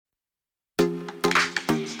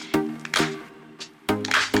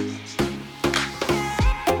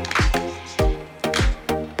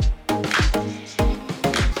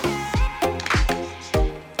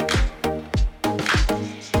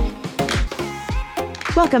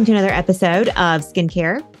Welcome to another episode of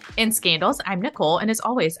Skincare In Scandals. I'm Nicole, and as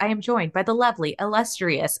always, I am joined by the lovely,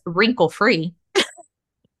 illustrious, wrinkle-free.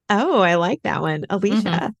 Oh, I like that one, Mhm.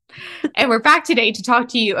 Alicia. And we're back today to talk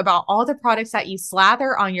to you about all the products that you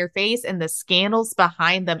slather on your face and the scandals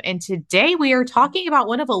behind them. And today we are talking about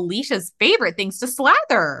one of Alicia's favorite things to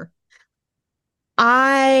slather.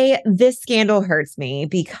 This scandal hurts me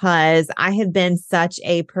because I have been such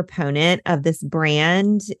a proponent of this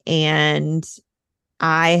brand and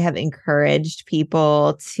I have encouraged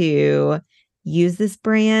people to use this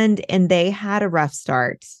brand and they had a rough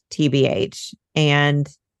start, TBH, and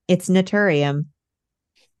it's Naturium.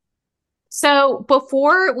 So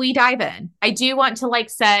before we dive in, I do want to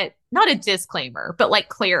set not a disclaimer, but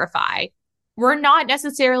clarify. We're not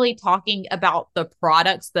necessarily talking about the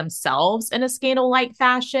products themselves in a scandal-like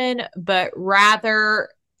fashion, but rather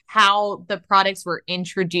how the products were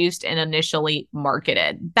introduced and initially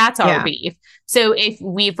marketed. That's our Yeah. beef. So if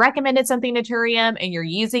we've recommended something Naturium and you're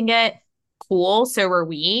using it, cool, so are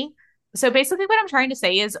we. So basically what I'm trying to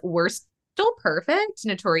say is we're still perfect.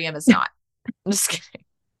 Naturium is not. I'm just kidding.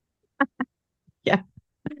 Yeah.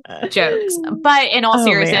 Jokes. But in all Oh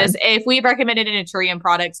seriousness, man. if we recommended a Naturium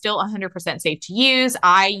product, still 100% safe to use.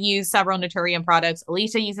 I use several Naturium products.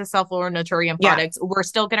 Alicia uses several Naturium Yeah. products. We're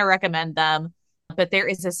still going to recommend them. But there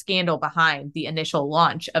is a scandal behind the initial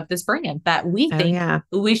launch of this brand that we Oh think yeah.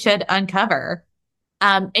 we should uncover.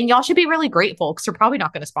 And y'all should be really grateful because they're probably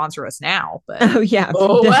not going to sponsor us now. But Oh yeah.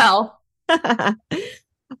 oh well.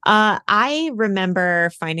 I remember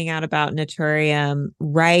finding out about Naturium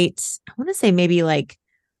I want to say maybe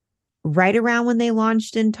right around when they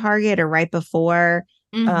launched in Target or right before.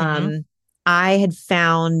 Mm-hmm. Um, I had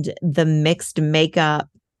found the mixed makeup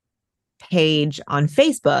page on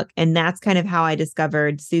Facebook, and that's kind of how I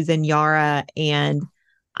discovered Susan Yara. And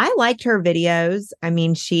I liked her videos. I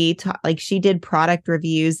mean, she did product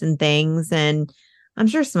reviews and things, and I'm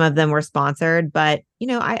sure some of them were sponsored, but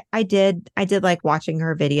I did like watching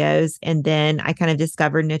her videos, and then I kind of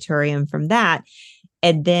discovered Naturium from that.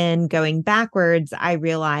 And then going backwards, I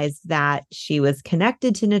realized that she was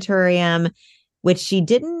connected to Naturium, which she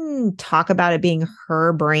didn't talk about it being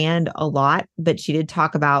her brand a lot, but she did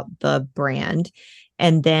talk about the brand.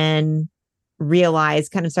 And then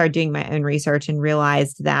kind of started doing my own research and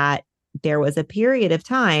realized that there was a period of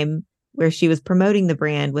time where she was promoting the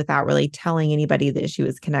brand without really telling anybody that she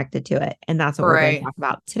was connected to it. And that's what we're going to Right. talk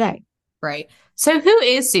about today. Right. So who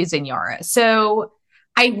is Susan Yara? So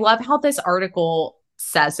I love how this article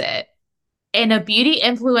says it. In a beauty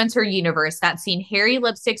influencer universe that's seen hairy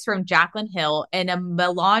lipsticks from Jaclyn Hill and a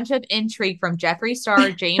melange of intrigue from Jeffree Star,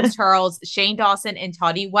 James Charles, Shane Dawson, and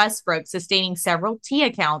Toddy Westbrook sustaining several T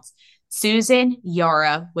accounts, Susan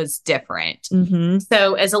Yara was different. Mm-hmm.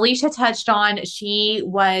 So, as Alicia touched on, she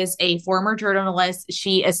was a former journalist.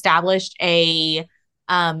 She established a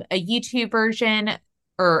YouTube version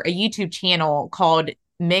or a YouTube channel called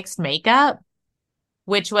Mixed Makeup,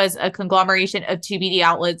 which was a conglomeration of two beauty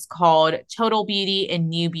outlets called Total Beauty and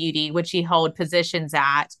New Beauty, which she held positions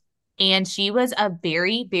at. And she was a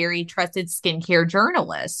very, very trusted skincare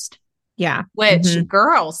journalist. Yeah. Which, Mm-hmm.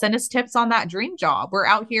 girl, send us tips on that dream job. We're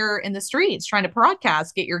out here in the streets trying to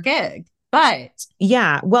broadcast, get your gig. But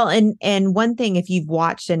Yeah. Well, and one thing, if you've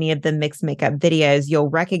watched any of the mixed makeup videos, you'll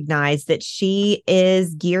recognize that she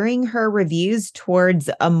is gearing her reviews towards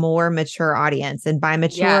a more mature audience. And by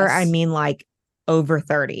mature, I yes, mean like over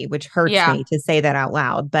 30, which hurts yeah, me to say that out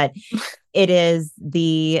loud. But it is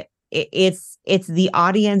it's the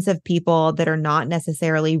audience of people that are not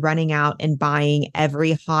necessarily running out and buying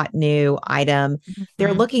every hot new item. They're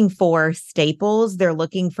mm-hmm. looking for staples. They're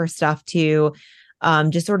looking for stuff to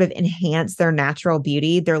just sort of enhance their natural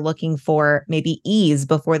beauty. They're looking for maybe ease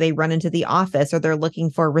before they run into the office, or they're looking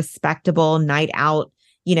for respectable night out,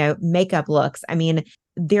 makeup looks. I mean,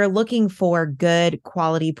 they're looking for good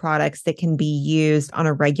quality products that can be used on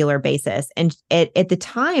a regular basis. And at the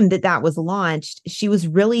time that was launched, she was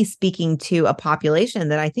really speaking to a population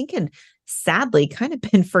that I think had sadly kind of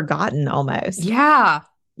been forgotten almost. Yeah,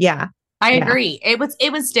 Yeah. I Yeah. agree. It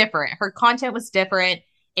was different. Her content was different.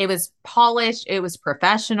 It was polished. It was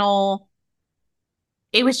professional.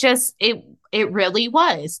 It was just it really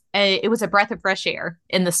was. It was a breath of fresh air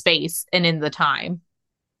in the space and in the time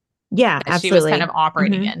Yeah, that she was kind absolutely. of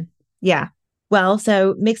operating Hmm. in. Yeah. Well,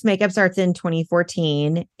 so mixed makeup starts in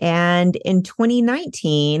 2014. And in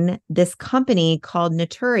 2019, this company called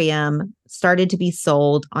Naturium started to be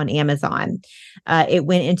sold on Amazon. It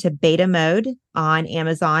went into beta mode on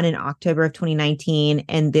Amazon in October of 2019,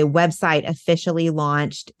 and the website officially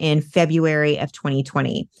launched in February of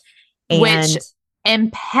 2020. Which And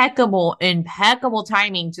impeccable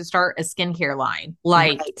timing to start a skincare line.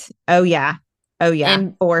 Like, Right. Oh yeah. Oh yeah,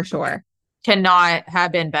 and for sure. cannot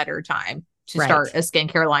have been better time to Right. start a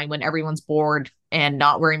skincare line when everyone's bored and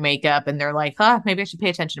not wearing makeup and they're like, huh, maybe I should pay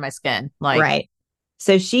attention to my skin. Like, Right.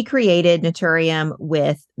 So she created Naturium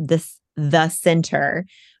with the Center,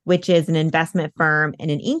 which is an investment firm and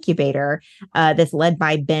an incubator that's led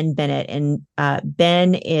by Ben Bennett. And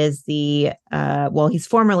Ben is he's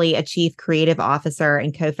formerly a chief creative officer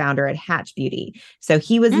and co-founder at Hatch Beauty. So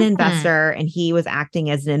he was an mm-hmm, investor and he was acting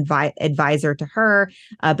as an advisor to her,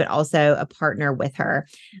 but also a partner with her.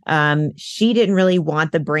 She didn't really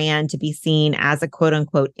want the brand to be seen as a quote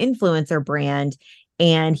unquote influencer brand,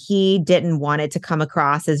 and he didn't want it to come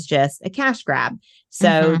across as just a cash grab. So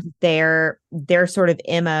mm-hmm. their sort of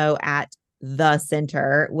MO at the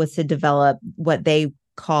Center was to develop what they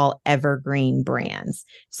call evergreen brands.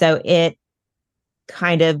 So it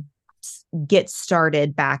kind of gets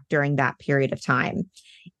started back during that period of time.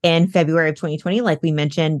 In February of 2020, like we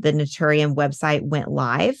mentioned, the Naturium website went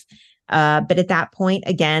live. But at that point,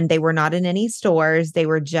 again, they were not in any stores. They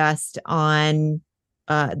were just on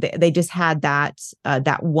they just had that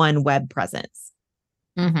one web presence.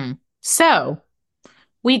 Mm-hmm. So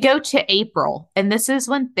we go to April, and this is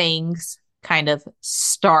when things kind of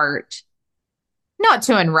start not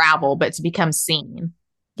to unravel, but to become seen.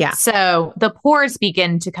 Yeah. So the pores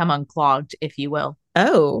begin to come unclogged, if you will.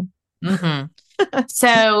 Oh. Mm-hmm.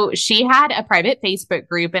 So she had a private Facebook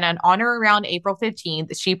group, and on or around April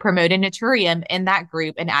 15th, she promoted Naturium in that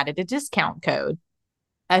group and added a discount code.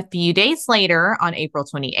 A few days later, on April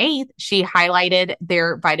 28th, she highlighted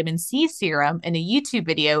their vitamin C serum in a YouTube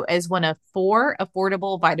video as one of 4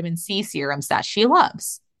 affordable vitamin C serums that she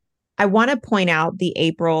loves. I want to point out the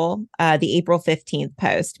April 15th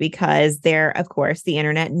post because there, of course, the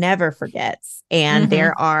internet never forgets. And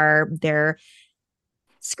Mm-hmm. there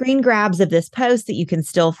screen grabs of this post that you can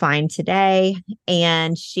still find today.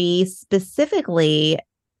 And she specifically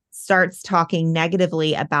starts talking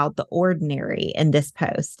negatively about the ordinary in this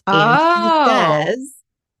post. And Oh,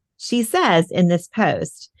 she says in this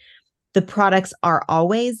post, the products are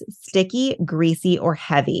always sticky, greasy, or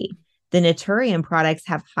heavy. The Naturium products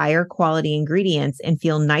have higher quality ingredients and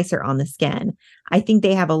feel nicer on the skin. I think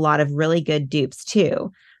they have a lot of really good dupes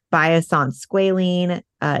too. Biossance squalene,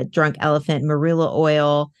 drunk elephant marula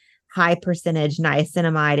oil, high percentage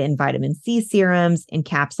niacinamide and vitamin C serums,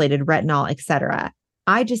 encapsulated retinol, etc.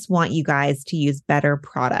 I just want you guys to use better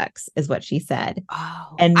products, is what she said.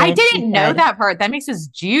 oh, And I then she didn't know said, that part. That makes this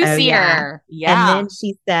oh, yeah. juicier. And Yeah. then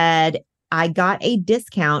she said, I got a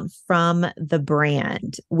discount from the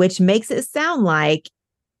brand, which makes it sound like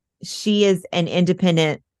she is an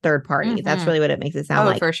independent third party. That's Mm-hmm. really what it makes it sound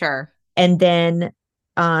Oh, like. for sure. And then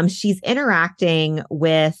she's interacting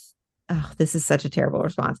with, oh, this is such a terrible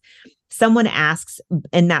response. Someone asks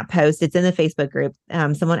in that post, it's in the Facebook group.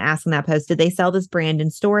 Someone asks in that post, did they sell this brand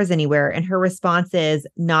in stores anywhere? And her response is,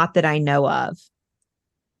 not that I know of.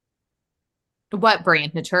 What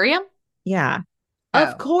brand? Naturium? Yeah. Of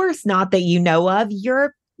Oh, course, not that you know of.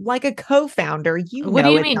 You're like a co-founder. You what do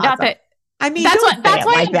know you it's mean? not Not some. that. I mean, That's don't what. say That's it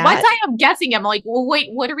why. like Once that. I am guessing, I'm like, well, wait.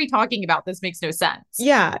 What are we talking about? This makes no sense.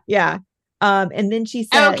 Yeah, yeah. And then she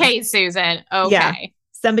said, Okay, Susan. yeah, Okay.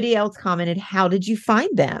 somebody else commented, how did you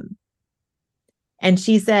find them? And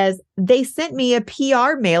she says, they sent me a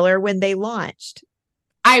PR mailer when they launched.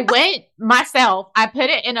 I went myself. I put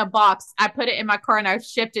it in a box. I put it in my car and I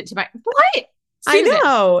shipped it to my. What? I Susan,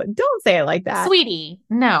 know. Don't say it like that. sweetie,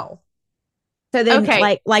 no. So then, Okay.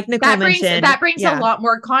 like Nicole That mentioned, brings a yeah. lot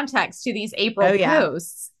more context to these Oh April yeah.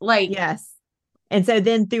 posts. Like, Yes. And so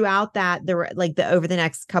then throughout that, there were like the over the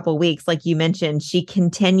next couple weeks, like you mentioned, she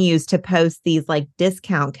continues to post these like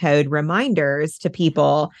discount code reminders to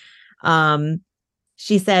people.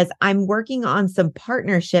 She says, I'm working on some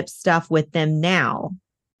partnership stuff with them now.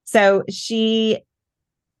 So she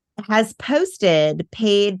has posted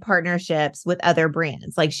paid partnerships with other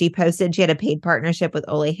brands. Like she had a paid partnership with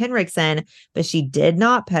Ole Henriksen, but she did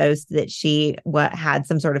not post that she had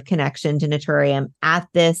some sort of connection to Naturium at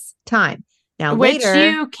this time. Now which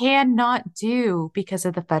you cannot do because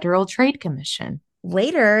of the Federal Trade Commission.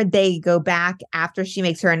 later they go back after she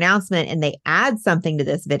makes her announcement and they add something to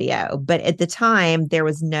this video. But at the time, there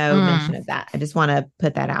was no mention Mm, of that. I just want to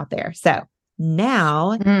put that out there. So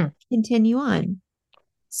now mm. continue on.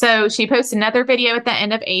 So she posts another video at the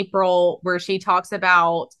end of April where she talks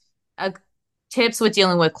about uh, tips with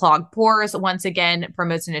dealing with clogged pores. Once again,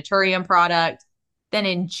 promotes a Naturium product. Then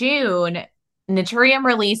in June, Naturium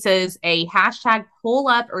releases a hashtag pull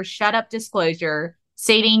up or shut up disclosure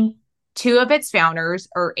stating Two of its founders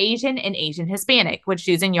are Asian and Asian Hispanic, which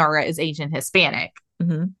Susan Yara is Asian Hispanic,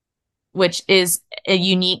 Mm-hmm. which is a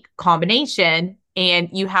unique combination. And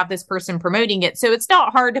you have this person promoting it. So it's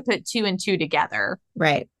not hard to put two and two together.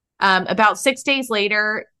 Right. About 6 days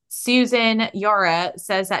later, Susan Yara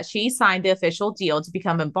says that she signed the official deal to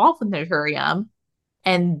become involved with Naturium.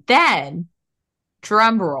 And then,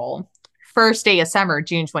 drum roll, first day of summer,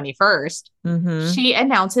 June 21st, Mm-hmm. she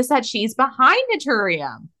announces that she's behind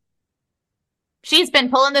Naturium. She's been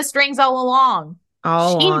pulling the strings all along.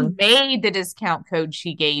 All She along. made the discount code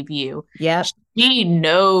she gave you. Yep. She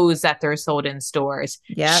knows that they're sold in stores.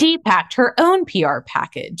 Yep. She packed her own PR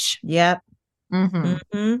package. Yep. Mm-hmm.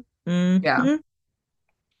 Mm-hmm. Yeah. Mm-hmm.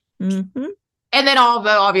 Mm-hmm. And then,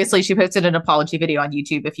 although obviously she posted an apology video on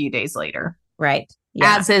YouTube a few days later, Right.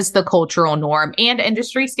 Yeah. as is the cultural norm and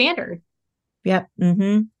industry standard. Yep.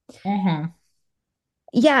 Mm-hmm. Mm-hmm.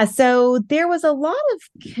 Yeah, so there was a lot of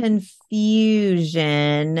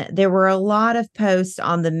confusion. There were a lot of posts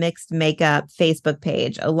on the Mixed Makeup Facebook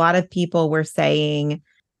page. A lot of people were saying,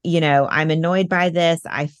 I'm annoyed by this.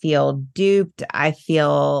 I feel duped. I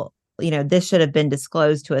feel, this should have been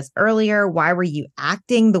disclosed to us earlier. Why were you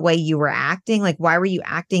acting the way you were acting? Like, why were you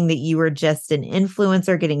acting that you were just an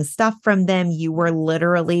influencer getting stuff from them? You were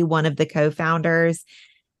literally one of the co-founders.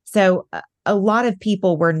 So a lot of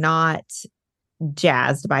people were not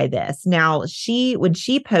jazzed by this. Now, when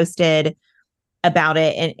she posted about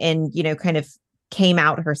it and kind of came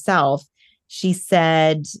out herself, she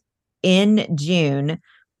said in June,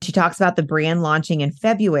 she talks about the brand launching in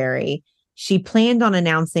February. She planned on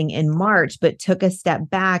announcing in March, but took a step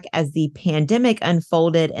back as the pandemic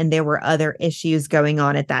unfolded and there were other issues going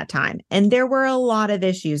on at that time. And there were a lot of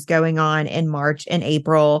issues going on in March and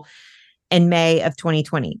April and May of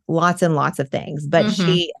 2020, lots and lots of things. But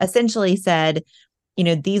she essentially said,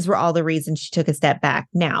 these were all the reasons she took a step back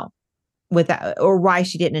now or why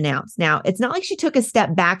she didn't announce. Now, it's not like she took a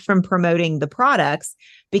step back from promoting the products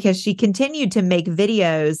because she continued to make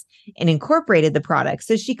videos and incorporated the products.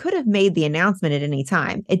 So she could have made the announcement at any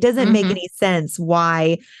time. It doesn't make any sense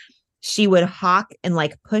why she would hawk and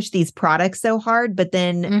push these products so hard, but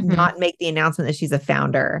then not make the announcement that she's a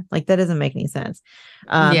founder. That doesn't make any sense.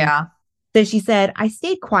 Yeah. So she said, I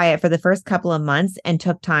stayed quiet for the first couple of months and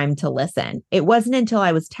took time to listen. It wasn't until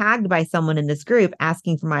I was tagged by someone in this group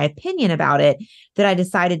asking for my opinion about it that I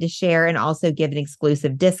decided to share and also give an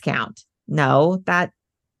exclusive discount. No. Okay.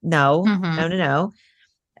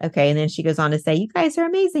 And then she goes on to say, you guys are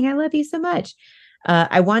amazing. I love you so much.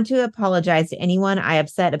 I want to apologize to anyone I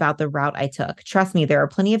upset about the route I took. Trust me, there are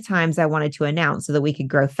plenty of times I wanted to announce so that we could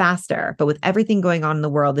grow faster. But with everything going on in the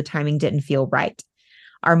world, the timing didn't feel right.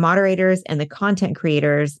 Our moderators and the content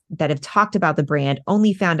creators that have talked about the brand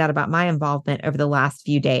only found out about my involvement over the last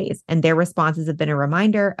few days, and their responses have been a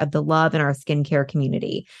reminder of the love in our skincare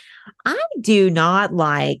community. I do not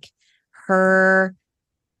like her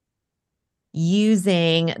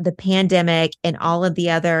using the pandemic and all of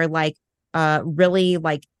the other really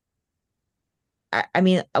I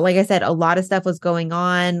mean, like I said, a lot of stuff was going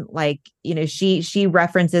on. She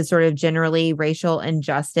references sort of generally racial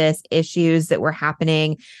injustice issues that were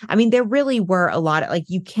happening. I mean, there really were a lot of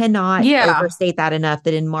you cannot overstate that enough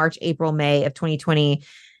that in March, April, May of 2020,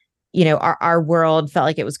 our world felt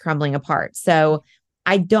like it was crumbling apart. So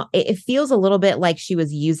it feels a little bit like she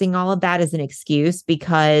was using all of that as an excuse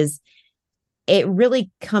because it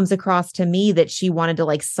really comes across to me that she wanted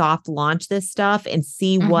to soft launch this stuff and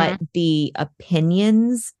see what the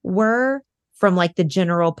opinions were from the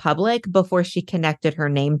general public before she connected her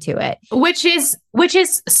name to it. Which is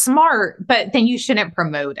smart, but then you shouldn't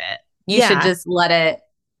promote it. You should just let it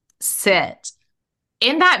sit.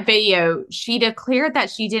 In that video, she declared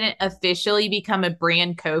that she didn't officially become a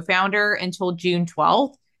brand co-founder until June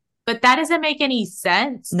 12th, but that doesn't make any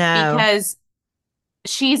sense because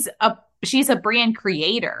she's a brand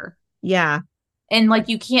creator. Yeah. And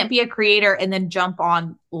you can't be a creator and then jump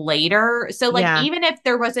on later. So even if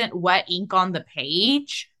there wasn't wet ink on the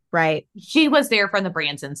page, right, she was there from the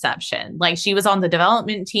brand's inception. She was on the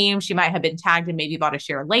development team. She might have been tagged and maybe bought a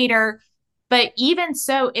share later. But even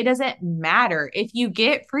so, it doesn't matter. If you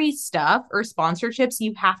get free stuff or sponsorships,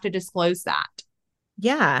 you have to disclose that.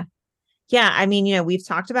 Yeah. Yeah, I mean, we've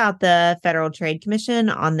talked about the Federal Trade Commission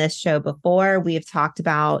on this show before. We have talked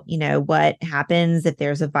about, what happens if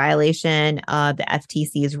there's a violation of the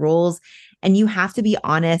FTC's rules. And you have to be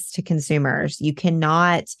honest to consumers. You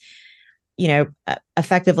cannot,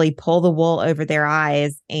 effectively pull the wool over their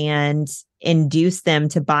eyes and induce them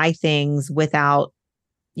to buy things without,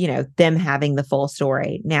 them having the full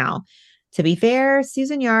story. Now, To be fair,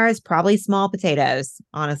 Susan Yara is probably small potatoes,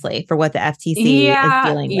 honestly, for what the FTC is Yeah,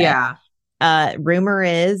 dealing with. yeah. Rumor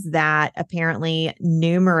is that apparently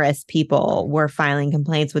numerous people were filing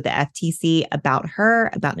complaints with the FTC about her,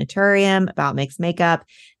 about Naturium, about mixed makeup,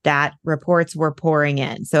 that reports were pouring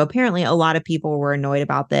in. So apparently a lot of people were annoyed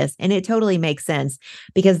about this. And it totally makes sense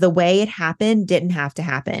because the way it happened didn't have to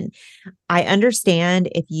happen. I understand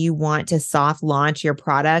if you want to soft launch your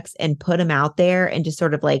products and put them out there and just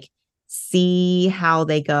sort of like see how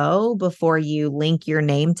they go before you link your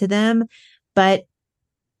name to them. But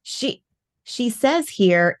she she says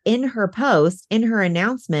here in her post, in her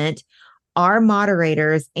announcement, our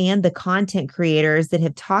moderators and the content creators that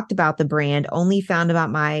have talked about the brand only found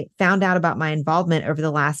out about my involvement over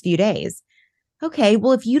the last few days. Okay,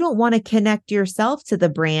 well, if you don't want to connect yourself to the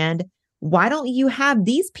brand, why don't you have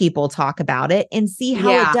these people talk about it and see how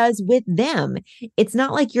it Yeah. does with them? It's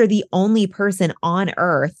not like you're the only person on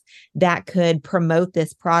earth that could promote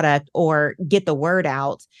this product or get the word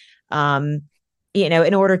out. Um,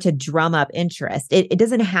 in order to drum up interest. It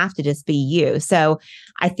doesn't have to just be you. So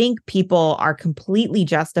I think people are completely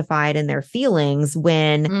justified in their feelings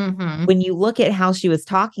Mm-hmm. when you look at how she was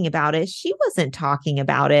talking about it. She wasn't talking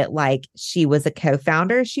about it like she was a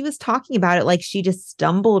co-founder. She was talking about it like she just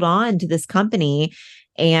stumbled on to this company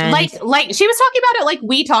and Like she was talking about it like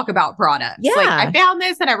we talk about products. Like I yeah, found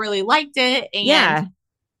this and I really liked it, and yeah,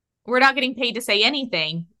 we're not getting paid to say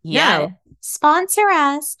anything yet. no. Sponsor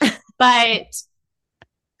us. But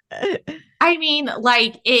I mean,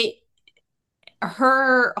 like it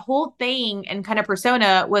her whole thing and kind of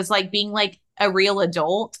persona was like being like a real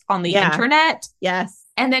adult on the Yeah, internet. yes,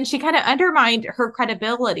 And then she kind of undermined her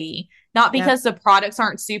credibility, not yep, because the products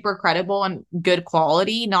aren't super credible and good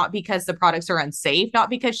quality, not because the products are unsafe, not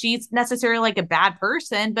because she's necessarily like a bad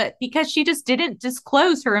person, but because she just didn't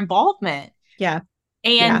disclose her involvement. yeah,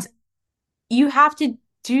 yeah, And you have to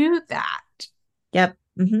do that. yep,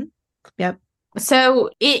 yep, So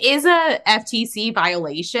it is a FTC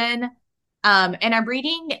violation. And I'm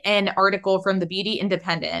reading an article from the Beauty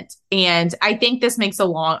Independent, and I think this makes a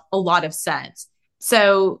lot of sense.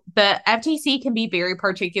 So the FTC can be very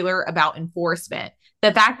particular about enforcement.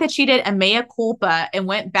 The fact that she did a mea culpa and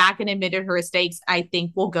went back and admitted her mistakes, I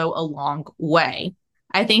think will go a long way.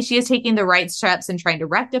 I think she is taking the right steps and trying to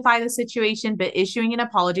rectify the situation, but issuing an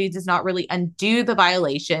apology does not really undo the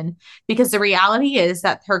violation because the reality is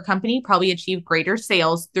that her company probably achieved greater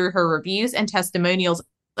sales through her reviews and testimonials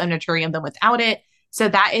of Naturium than without it. So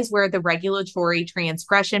that is where the regulatory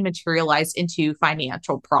transgression materialized into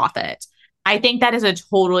financial profit. I think that is a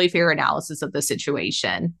totally fair analysis of the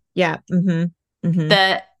situation. yeah,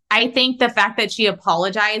 The I think the fact that she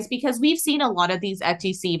apologized, because we've seen a lot of these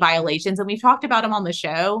FTC violations and we've talked about them on the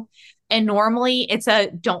show. And normally it's a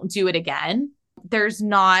don't do it again. There's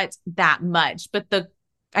not that much, but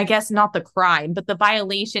I guess not the crime, but the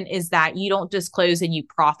violation is that you don't disclose and you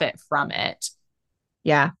profit from it,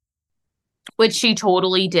 yeah, which she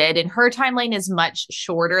totally did. And her timeline is much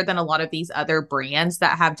shorter than a lot of these other brands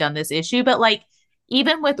that have done this issue. But like,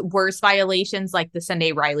 even with worse violations like the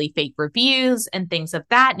Sunday Riley fake reviews and things of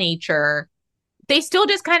that nature, they still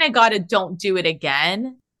just kind of got to don't do it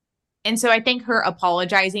again. And so I think her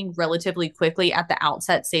apologizing relatively quickly at the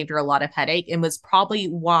outset saved her a lot of headache and was probably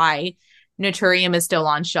why Naturium is still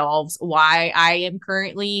on shelves, why I am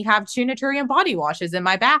currently have 2 Naturium body washes in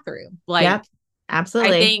my bathroom. yep, Like,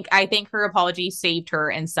 absolutely. I think her apology saved her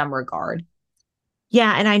in some regard.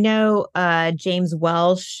 Yeah, and I know James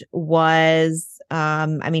Welsh was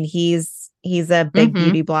I mean he's a big Mm-hmm.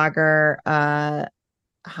 beauty blogger.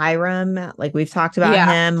 Hiram, like we've talked about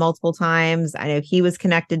Yeah. him multiple times. I know he was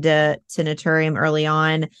connected to Naturium early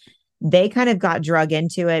on. They kind of got drug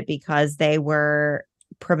into it because they were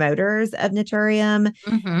promoters of Naturium.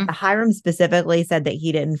 Mm-hmm. Hiram specifically said that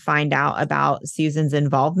he didn't find out about Susan's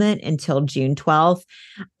involvement until June 12th.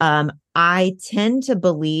 I tend to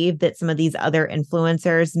believe that some of these other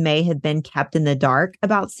influencers may have been kept in the dark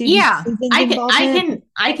about Yeah. Susan's involvement.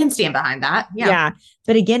 I can stand behind that. Yeah. Yeah.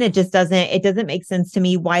 But again, it doesn't make sense to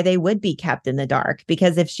me why they would be kept in the dark,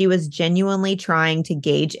 because if she was genuinely trying to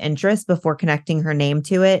gauge interest before connecting her name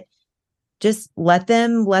to it, just let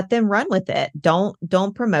them run with it. Don't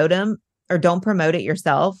promote them, or don't promote it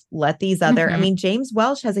yourself. Let these other, I Mm-hmm. mean, James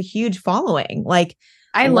Welsh has a huge following. Like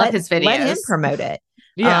I love his let him videos. promote it.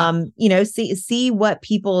 Yeah. See what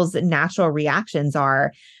people's natural reactions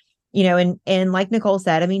are, and like Nicole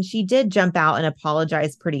said, I mean, she did jump out and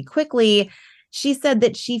apologize pretty quickly. She said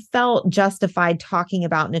that she felt justified talking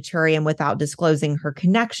about Naturium without disclosing her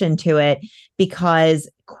connection to it because,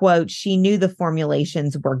 quote, she knew the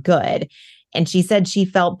formulations were good. And she said she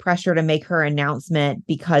felt pressure to make her announcement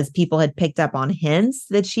because people had picked up on hints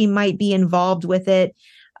that she might be involved with it.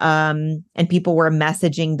 And people were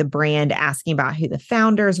messaging the brand asking about who the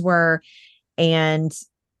founders were. And,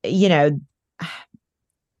 you know,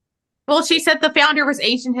 Well, she said the founder was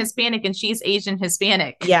Asian Hispanic and she's Asian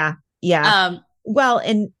Hispanic. yeah, yeah. Um, Well,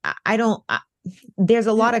 and I don't, there's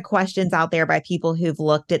a lot of questions out there by people who've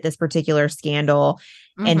looked at this particular scandal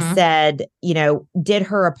and mhm. said, did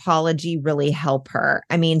her apology really help her?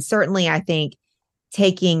 I mean, certainly, I think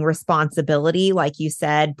taking responsibility, like you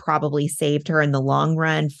said, probably saved her in the long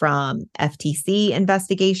run from FTC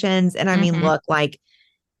investigations. And I mean, Mhm. look, like,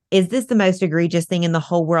 is this the most egregious thing in the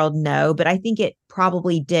whole world? No, but I think it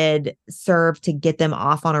probably did serve to get them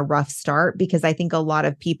off on a rough start, because I think a lot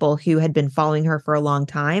of people who had been following her for a long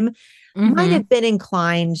time might Mhm. have been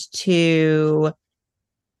inclined to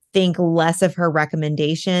think less of her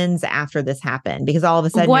recommendations after this happened, because all of a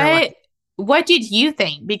sudden you're like, What did you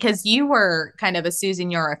think? Because you were kind of a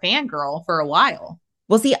Susan Yara fangirl for a while.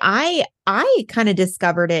 well, see, I kind of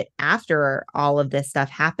discovered it after all of this stuff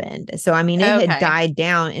happened. So I mean, it had Okay. died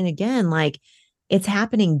down. And again, like, it's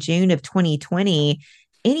happening June of 2020.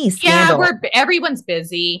 Any Yeah, scandal, everyone's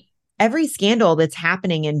busy. every scandal that's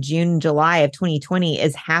happening in June, July of 2020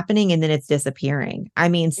 is happening and then it's disappearing. I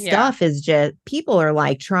mean, Yeah. stuff is just, people are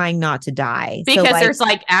like trying not to die. So Because like, there's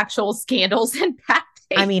like actual scandals and bad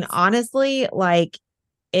I mean, dates. honestly, like,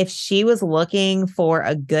 if she was looking for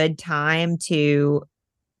a good time to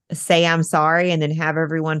say I'm sorry and then have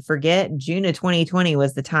everyone forget, June of 2020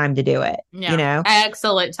 was the time to do it, you Yeah. know?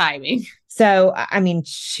 Excellent timing. So, I mean,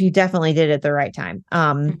 she definitely did it at the right time.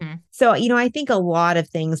 Mhm. So, I think a lot of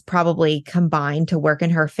things probably combined to work in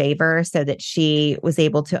her favor so that she was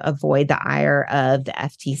able to avoid the ire of the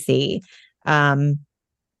FTC. Um,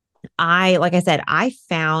 like I said, I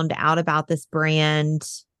found out about this brand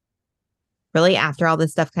really after all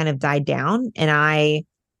this stuff kind of died down, and I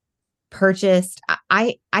purchased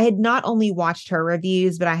I had not only watched her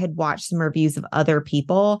reviews, but I had watched some reviews of other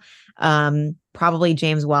people. Probably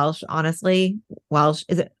James Welsh, honestly. Welsh,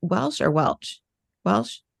 is it Welsh or Welch?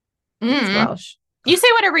 Welsh? I think it's Mm. Welsh. You say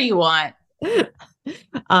whatever you want.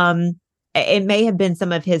 um it may have been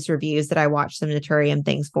some of his reviews that I watched some Naturium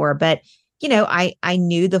things for, but I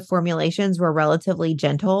knew the formulations were relatively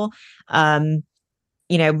gentle. um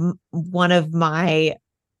one of my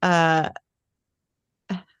uh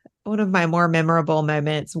one of my more memorable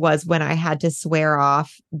moments was when I had to swear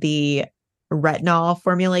off the retinol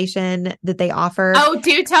formulation that they offer. Oh,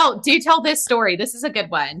 do tell this story. This is a good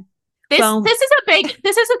one. Well, This is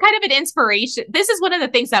a kind of an inspiration. This is one of the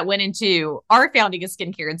things that went into our founding of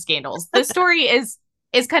skincare and scandals. This story is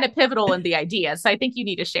kind of pivotal in the idea. So I think you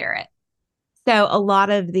need to share it. so a lot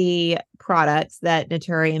of the products that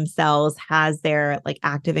Naturium sells has their like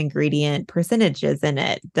active ingredient percentages in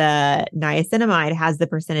it. The niacinamide has the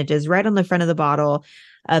percentages right on the front of the bottle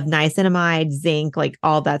of niacinamide, zinc, like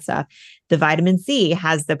all that stuff. The vitamin C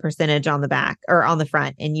has the percentage on the back or on the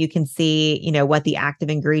front, and you can see, what the active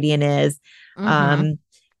ingredient is. Mm-hmm. Um,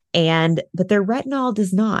 but their retinol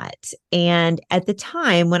does not. And at the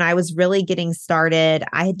time when I was really getting started,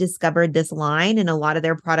 I had discovered this line, and a lot of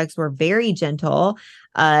their products were very gentle.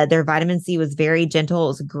 Their vitamin C was very gentle. It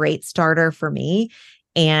was a great starter for me.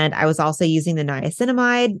 And I was also using the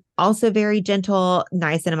niacinamide, also very gentle.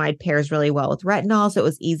 Niacinamide pairs really well with retinol. So it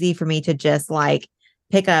was easy for me to just like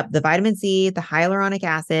pick up the vitamin C, the hyaluronic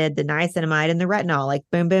acid, the niacinamide, and the retinol, like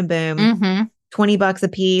boom, boom, boom, Mm-hmm. $20 a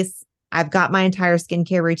piece. I've got my entire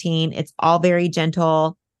skincare routine. It's all very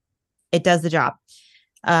gentle. It does the job.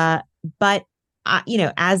 Uh, but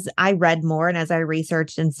as I read more and as I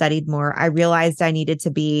researched and studied more, I realized I needed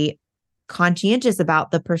to be conscientious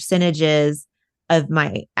about the percentages of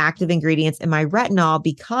my active ingredients in my retinol,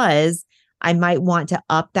 because I might want to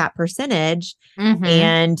up that percentage Mm-hmm.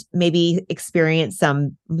 and maybe experience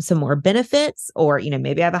some more benefits, or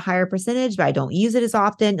maybe I have a higher percentage but I don't use it as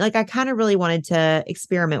often. Like, I kind of really wanted to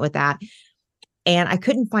experiment with that, and I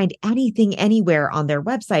couldn't find anything anywhere on their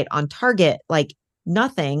website, on Target, like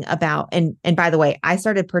nothing about. And by the way, I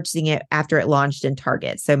started purchasing it after it launched in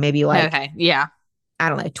Target, so maybe like, Okay. Yeah. I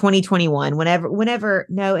don't know, 2021, whenever,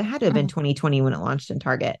 no, it had to have been Mm-hmm. 2020 when it launched in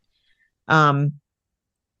Target. um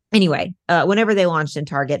anyway, whenever they launched in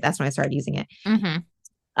Target, that's when I started using it. Mm-hmm.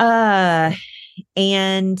 uh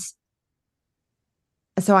and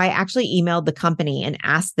so I actually emailed the company and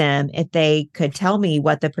asked them if they could tell me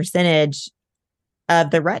what the percentage of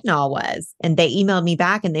the retinol was. And they emailed me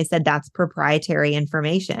back and they said that's proprietary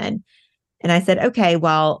information. And I said, okay,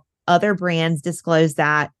 well, other brands disclose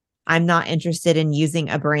that. I'm not interested in using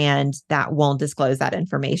a brand that won't disclose that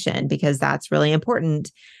information, because that's really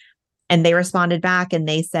important. And they responded back and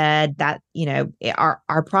they said that,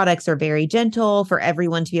 our products are very gentle for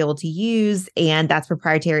everyone to be able to use. And that's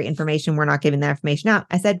proprietary information. We're not giving that information out.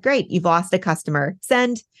 I said, great, you've lost a customer.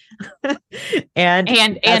 Send. and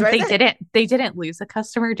and they didn't lose a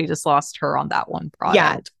customer. They just lost her on that one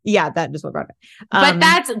product. Yeah. That just what brought it. But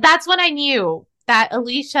that's when I knew that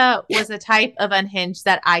Alicia was a type of unhinged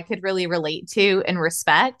that I could really relate to and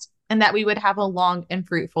respect, and that we would have a long and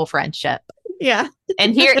fruitful friendship. Yeah.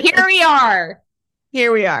 And here we are.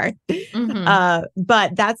 Here we are.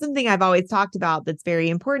 But that's something I've always talked about that's very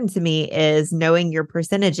important to me is knowing your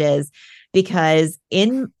percentages, because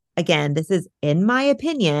again, this is in my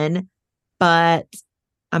opinion, but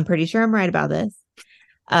I'm pretty sure I'm right about this.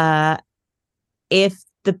 If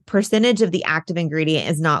the percentage of the active ingredient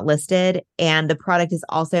is not listed and the product is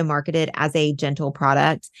also marketed as a gentle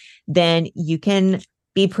product, then you can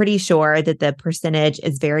be pretty sure that the percentage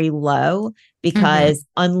is very low, because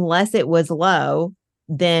unless it was low,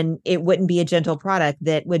 then it wouldn't be a gentle product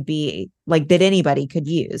that would be like that anybody could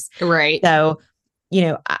use. Right. So,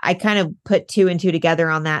 I kind of put 2 and 2 together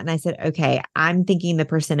on that. And I said, okay, I'm thinking the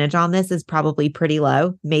percentage on this is probably pretty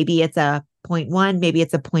low. Maybe it's a 0.1, maybe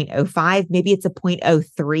it's a 0.05, maybe it's a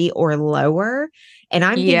 0.03 or lower. And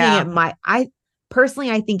I'm thinking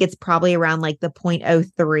I think it's probably around like the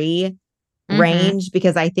 0.03 range,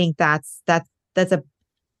 because I think that's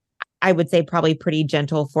I would say probably pretty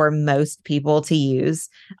gentle for most people to use.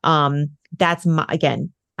 That's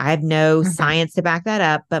again, I have no science to back that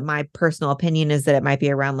up, but my personal opinion is that it might be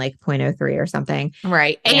around like 0.03 or something.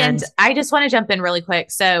 Right. And I just want to jump in really quick.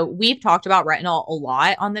 So we've talked about retinol a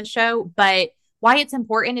lot on this show, but why it's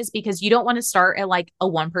important is because you don't want to start at like a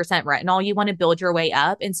 1% retinol. You want to build your way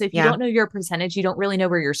up. And so if you don't know your percentage, you don't really know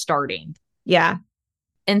where you're starting. Yeah.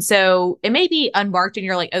 And so it may be unmarked and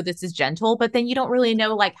you're like, oh, this is gentle, but then you don't really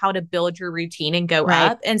know like how to build your routine and go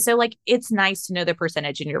up. And so like, it's nice to know the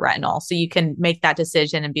percentage in your retinol so you can make that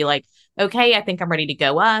decision and be like, okay, I think I'm ready to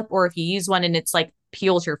go up. Or if you use one and it's like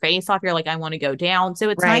peels your face off, you're like, I want to go down.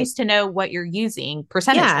 So it's nice to know what you're using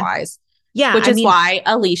percentage wise. Yeah. Which is why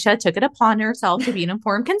Alicia took it upon herself to be an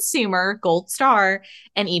informed consumer, gold star,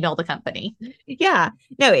 and email the company. Yeah.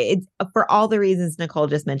 No, it's for all the reasons Nicole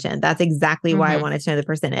just mentioned. That's exactly why I wanted to know the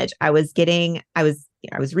percentage. I was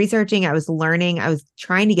researching, I was learning, I was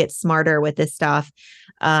trying to get smarter with this stuff.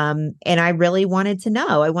 And I really wanted to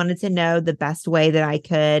know. I wanted to know the best way that I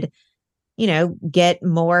could, get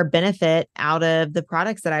more benefit out of the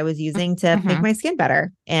products that I was using to make my skin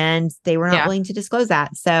better. And they were not willing to disclose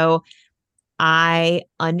that. So I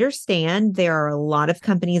understand there are a lot of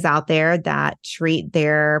companies out there that treat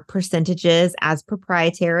their percentages as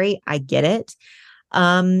proprietary. I get it.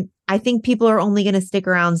 I think people are only going to stick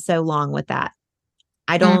around so long with that.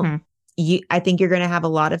 I think you're going to have a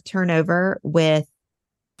lot of turnover with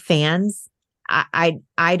fans. I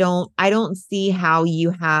don't see how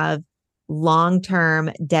you have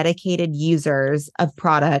long-term dedicated users of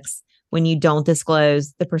products when you don't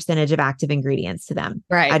disclose the percentage of active ingredients to them.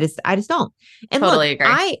 Right. I just don't. And totally look,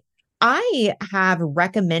 agree. I have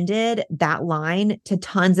recommended that line to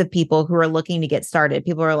tons of people who are looking to get started.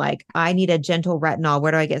 People are like, I need a gentle retinol.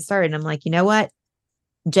 Where do I get started? And I'm like, you know what?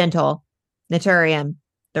 Gentle, Naturium,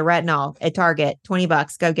 the retinol at Target,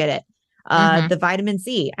 $20, go get it. The vitamin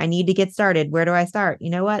C, I need to get started. Where do I start? You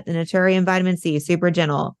know what? The Naturium vitamin C, super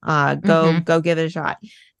gentle. Go give it a shot.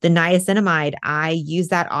 The niacinamide, I use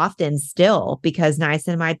that often still because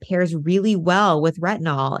niacinamide pairs really well with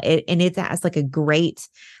retinol. It has like a great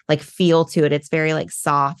like feel to it. It's very like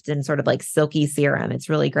soft and sort of like silky serum. It's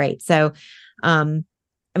really great. So,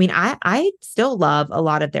 I still love a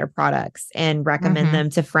lot of their products and recommend them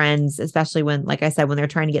to friends, especially when, like I said, when they're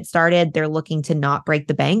trying to get started, they're looking to not break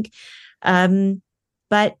the bank.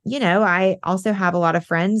 But I also have a lot of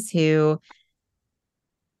friends who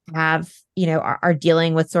have, are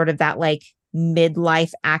dealing with sort of that like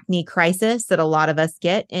midlife acne crisis that a lot of us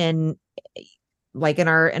get in like in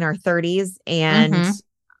our 30s. And,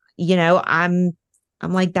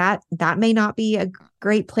 I'm like that may not be a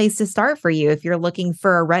great place to start for you if you're looking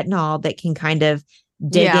for a retinol that can kind of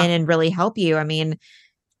dig in and really help you. I mean,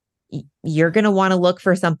 you're going to want to look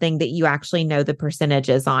for something that you actually know the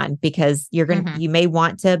percentages on, because you may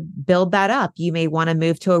want to build that up. You may want to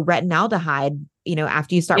move to a retinaldehyde,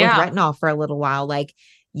 after you start with retinol for a little while. Like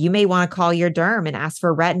you may want to call your derm and ask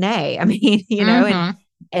for retin A. I mean,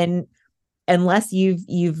 and unless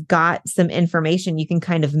you've got some information, you can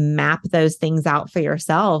kind of map those things out for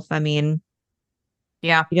yourself. I mean, you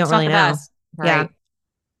don't really know. Best, right? Yeah.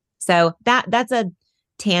 So that's a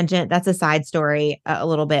tangent. That's a side story a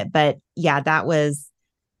little bit, but yeah, that was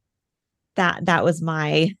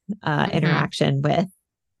my interaction with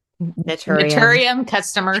Naturium. Naturium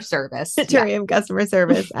customer service. Yeah. Naturium customer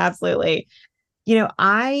service. Absolutely.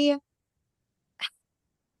 I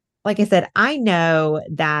like I said, I know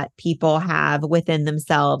that people have within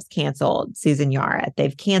themselves canceled Susan Yara.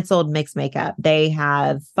 They've canceled Mixed Makeup. They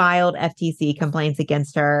have filed FTC complaints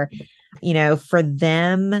against her. For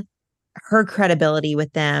them, her credibility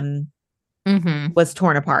with them was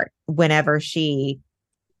torn apart whenever she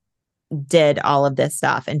did all of this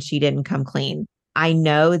stuff and she didn't come clean. I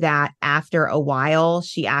know that after a while,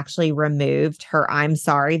 she actually removed her I'm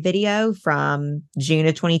sorry video from June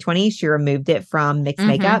of 2020. She removed it from Mixed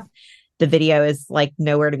Makeup. The video is like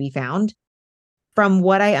nowhere to be found. From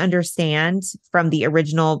what I understand from the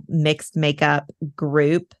original Mixed Makeup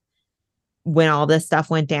group, when all this stuff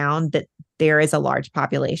went down, that there is a large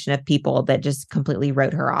population of people that just completely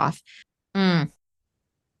wrote her off. To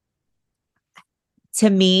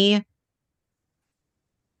me,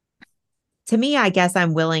 I guess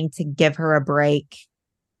I'm willing to give her a break.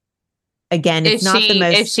 Again, it's not the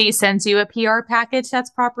most. If she sends you a PR package that's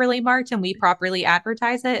properly marked and we properly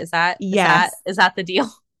advertise it, is that the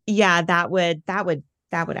deal? Yeah, that would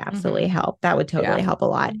absolutely help. That would totally help a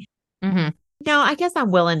lot. No, I guess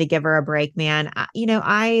I'm willing to give her a break, man.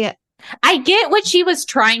 I get what she was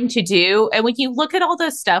trying to do. And when you look at all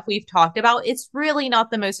the stuff we've talked about, it's really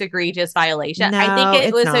not the most egregious violation. No, I think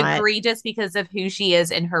it was not egregious because of who she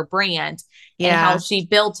is and her brand and how she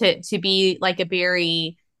built it to be like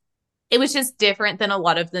it was just different than a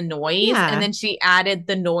lot of the noise. Yeah. And then she added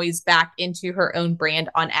the noise back into her own brand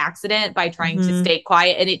on accident by trying to stay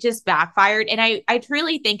quiet. And it just backfired. And I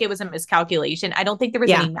truly think it was a miscalculation. I don't think there was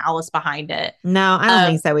any malice behind it. No, I don't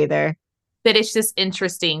think so either. But it's just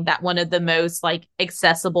interesting that one of the most like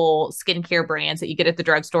accessible skincare brands that you get at the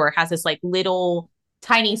drugstore has this like little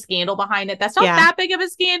tiny scandal behind it. That's not that big of a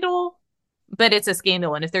scandal, but it's a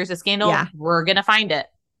scandal. And if there's a scandal, we're going to find it.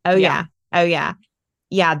 Oh, yeah. Oh, yeah.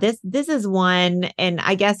 Yeah, this is one, and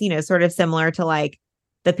I guess, sort of similar to like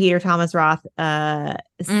the Peter Thomas Roth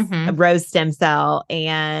rose stem cell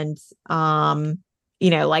and,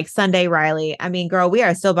 like Sunday Riley. I mean, girl, we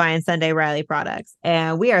are still buying Sunday Riley products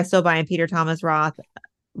and we are still buying Peter Thomas Roth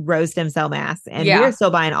rose stem cell masks and we are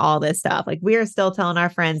still buying all this stuff. Like we are still telling our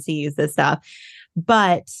friends to use this stuff.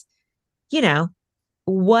 But,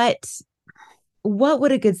 what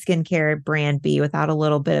would a good skincare brand be without a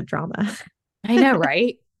little bit of drama? I know,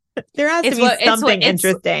 right? There has to be something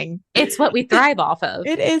interesting. It's what we thrive off of.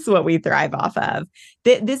 It is what we thrive off of.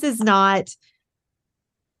 This is not,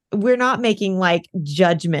 we're not making like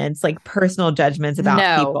judgments, like personal judgments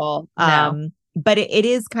about people. But it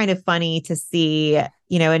is kind of funny to see,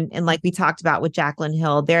 and like we talked about with Jaclyn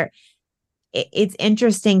Hill, it's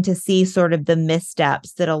interesting to see sort of the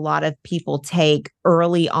missteps that a lot of people take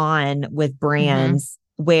early on with brands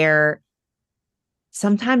where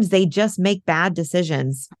sometimes they just make bad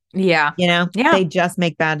decisions. Yeah. They just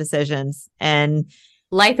make bad decisions. And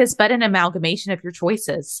life is but an amalgamation of your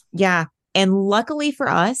choices. Yeah. And luckily for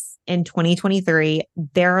us in 2023,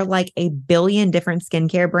 there are like a billion different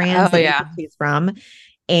skincare brands that you can choose from.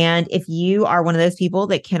 And if you are one of those people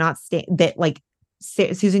that cannot stand that, like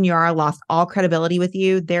Susan Yara lost all credibility with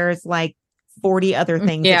you, there's like 40 other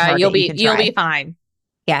things. Yeah. You'll be fine.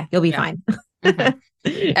 Yeah. You'll be fine.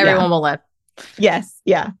 Everyone will live. Yes.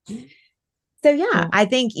 Yeah. So I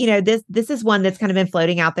think, this is one that's kind of been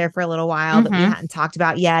floating out there for a little while that we hadn't talked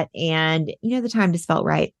about yet. And, the time just felt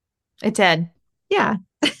right. It did. Yeah.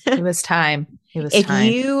 It was time.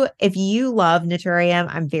 If you love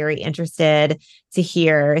Naturium, I'm very interested to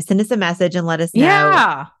hear. Send us a message and let us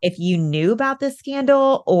know if you knew about this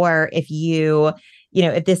scandal or if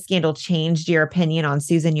if this scandal changed your opinion on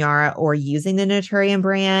Susan Yara or using the Naturium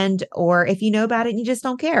brand, or if you know about it and you just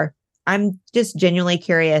don't care. I'm just genuinely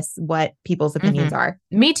curious what people's opinions are.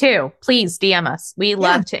 Me too. Please DM us. We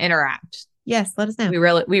love to interact. Yes, let us know.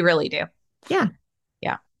 We really do. Yeah.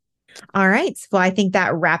 Yeah. All right. Well, I think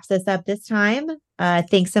that wraps us up this time.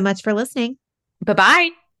 Thanks so much for listening. Bye-bye.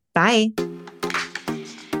 Bye.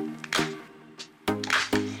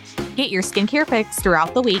 Get your skincare fix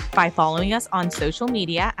throughout the week by following us on social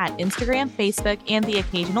media at Instagram, Facebook, and the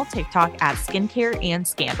occasional TikTok at Skincare and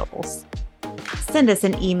Scandals. Send us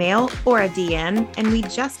an email or a DM, and we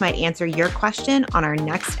just might answer your question on our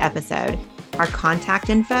next episode. Our contact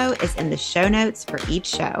info is in the show notes for each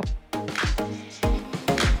show.